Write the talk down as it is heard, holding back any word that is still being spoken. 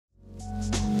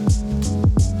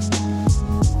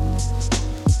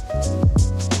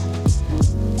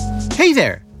Hey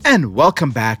there, and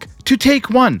welcome back to Take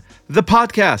One, the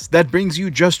podcast that brings you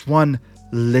just one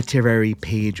literary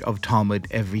page of Talmud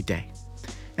every day.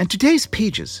 And today's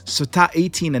pages, Sotah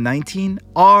 18 and 19,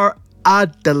 are a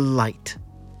delight.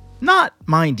 Not,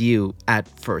 mind you, at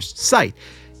first sight.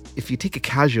 If you take a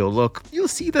casual look, you'll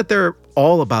see that they're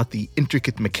all about the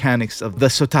intricate mechanics of the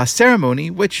Sotah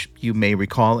ceremony, which you may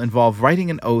recall involve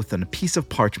writing an oath on a piece of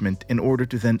parchment in order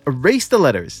to then erase the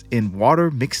letters in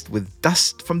water mixed with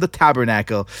dust from the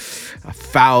tabernacle, a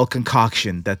foul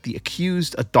concoction that the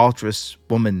accused adulterous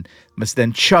woman must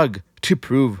then chug to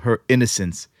prove her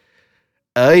innocence.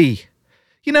 Ay.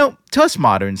 You know, to us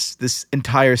moderns, this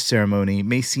entire ceremony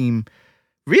may seem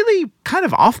really kind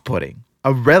of off-putting.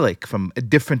 A relic from a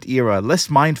different era, less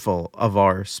mindful of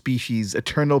our species'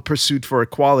 eternal pursuit for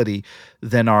equality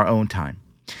than our own time.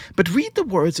 But read the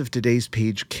words of today's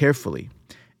page carefully,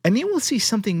 and you will see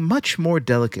something much more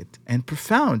delicate and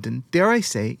profound and, dare I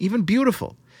say, even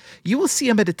beautiful. You will see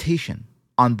a meditation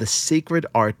on the sacred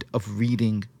art of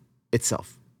reading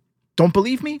itself. Don't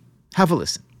believe me? Have a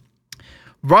listen.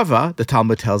 Rava, the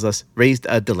Talmud tells us, raised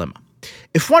a dilemma.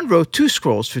 If one wrote 2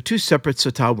 scrolls for 2 separate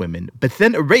Sotah women, but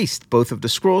then erased both of the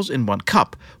scrolls in one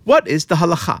cup, what is the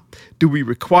halacha? Do we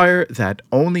require that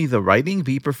only the writing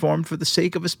be performed for the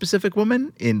sake of a specific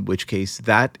woman, in which case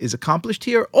that is accomplished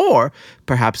here, or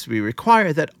perhaps we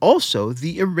require that also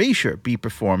the erasure be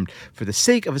performed for the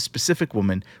sake of a specific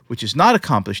woman, which is not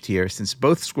accomplished here since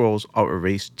both scrolls are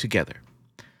erased together?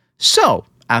 So,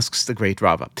 asks the great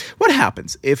Rava, what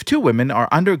happens if 2 women are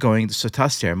undergoing the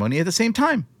Sotah ceremony at the same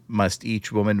time? Must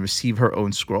each woman receive her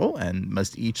own scroll, and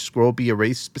must each scroll be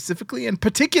erased specifically and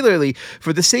particularly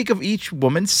for the sake of each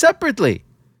woman separately?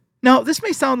 Now, this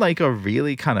may sound like a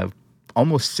really kind of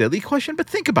almost silly question, but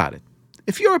think about it.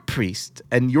 If you're a priest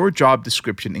and your job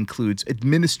description includes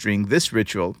administering this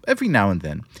ritual every now and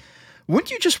then,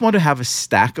 wouldn't you just want to have a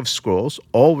stack of scrolls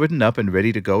all written up and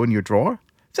ready to go in your drawer?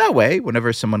 That way,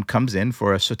 whenever someone comes in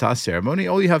for a Sotah ceremony,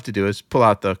 all you have to do is pull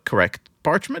out the correct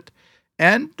parchment,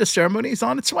 and the ceremony is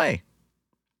on its way.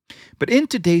 But in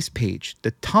today's page, the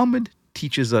Talmud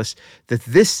teaches us that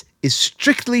this is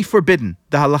strictly forbidden.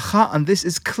 The halacha on this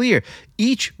is clear.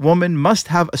 Each woman must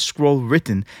have a scroll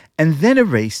written and then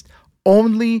erased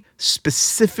only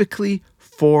specifically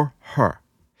for her.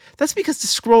 That's because the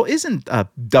scroll isn't a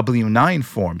W-9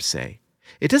 form, say.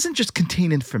 It doesn't just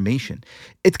contain information.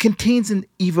 It contains an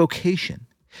evocation.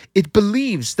 It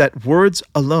believes that words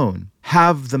alone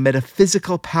have the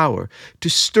metaphysical power to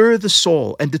stir the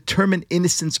soul and determine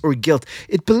innocence or guilt.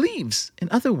 It believes,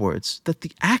 in other words, that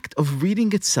the act of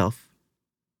reading itself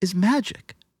is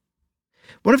magic.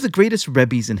 One of the greatest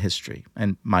rebbes in history,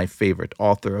 and my favorite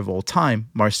author of all time,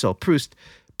 Marcel Proust,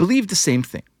 believed the same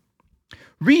thing.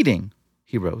 Reading,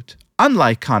 he wrote,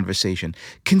 unlike conversation,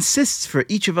 consists for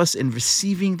each of us in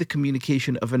receiving the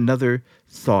communication of another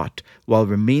thought while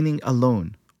remaining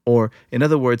alone. Or, in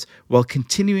other words, while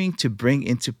continuing to bring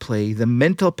into play the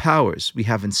mental powers we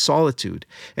have in solitude,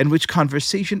 and which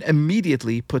conversation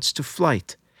immediately puts to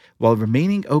flight, while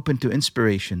remaining open to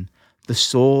inspiration, the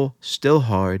soul still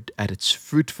hard at its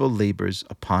fruitful labors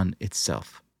upon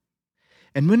itself.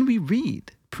 And when we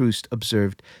read, Proust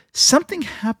observed, something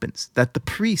happens that the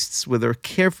priests with their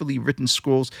carefully written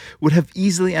scrolls would have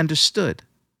easily understood.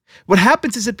 What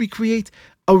happens is that we create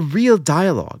a real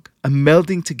dialogue, a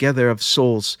melding together of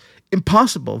souls,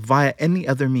 impossible via any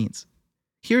other means.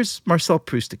 Here's Marcel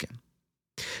Proust again.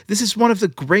 This is one of the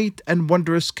great and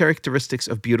wondrous characteristics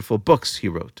of beautiful books, he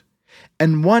wrote,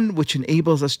 and one which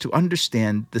enables us to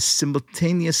understand the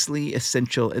simultaneously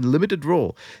essential and limited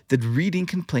role that reading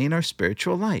can play in our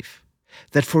spiritual life.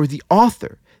 That for the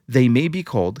author, they may be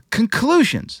called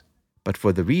conclusions, but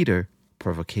for the reader,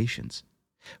 provocations.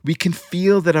 We can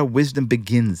feel that our wisdom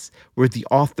begins where the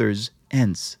author's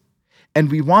ends. And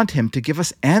we want him to give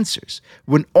us answers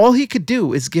when all he could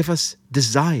do is give us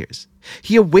desires.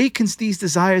 He awakens these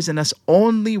desires in us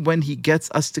only when he gets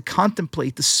us to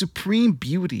contemplate the supreme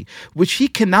beauty which he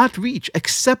cannot reach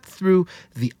except through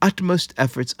the utmost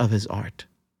efforts of his art.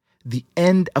 The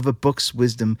end of a book's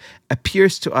wisdom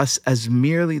appears to us as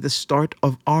merely the start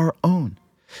of our own.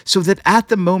 So that at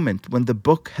the moment when the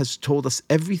book has told us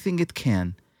everything it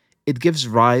can, it gives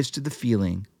rise to the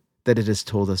feeling that it has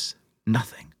told us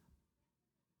nothing.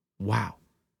 Wow.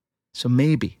 So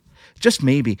maybe, just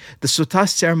maybe, the Sotah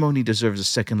ceremony deserves a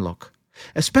second look,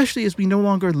 especially as we no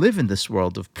longer live in this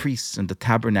world of priests and the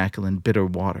tabernacle and bitter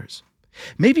waters.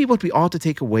 Maybe what we ought to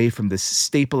take away from this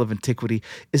staple of antiquity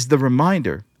is the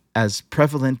reminder, as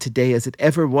prevalent today as it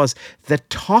ever was, that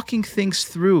talking things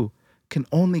through can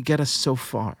only get us so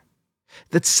far.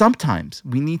 That sometimes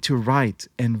we need to write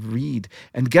and read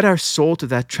and get our soul to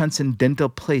that transcendental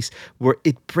place where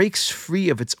it breaks free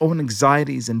of its own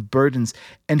anxieties and burdens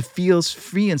and feels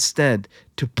free instead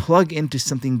to plug into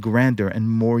something grander and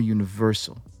more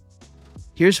universal.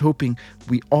 Here's hoping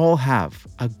we all have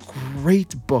a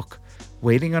great book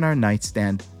waiting on our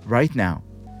nightstand right now,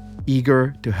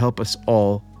 eager to help us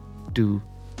all do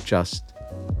just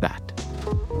that.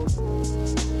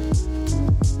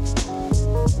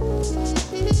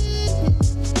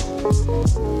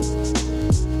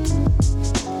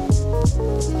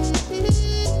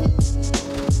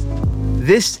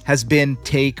 This has been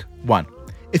Take One.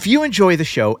 If you enjoy the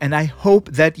show, and I hope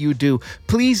that you do,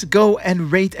 please go and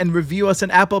rate and review us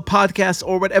on Apple Podcasts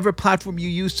or whatever platform you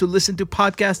use to listen to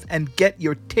podcasts, and get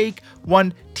your Take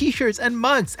One t-shirts and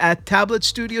mugs at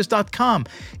tabletstudios.com.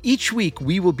 Each week,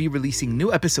 we will be releasing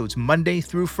new episodes Monday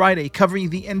through Friday, covering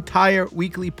the entire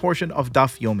weekly portion of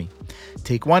Daf Yomi.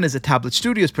 Take One is a Tablet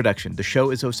Studios production. The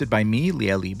show is hosted by me,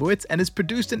 Leah Leibowitz, and is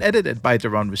produced and edited by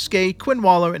Daron Risque, Quinn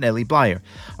Waller, and Ellie Blyer.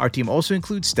 Our team also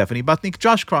includes Stephanie Butnick,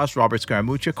 Josh Cross, Robert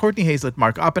Scaramuccia, Courtney Hazlett,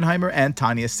 Mark Oppenheimer, and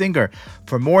Tanya Singer.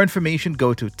 For more information,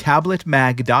 go to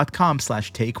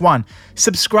tabletmag.com/take1.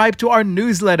 Subscribe to our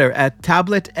newsletter at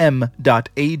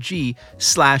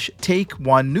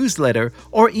tabletm.ag/take1newsletter,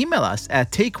 or email us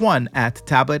at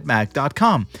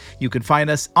takeone@tabletmag.com. You can find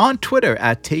us on Twitter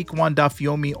at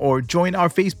take1dafyomi, or join our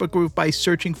Facebook group by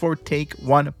searching for Take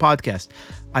One Podcast.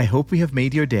 I hope we have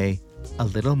made your day a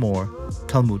little more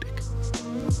Talmudic.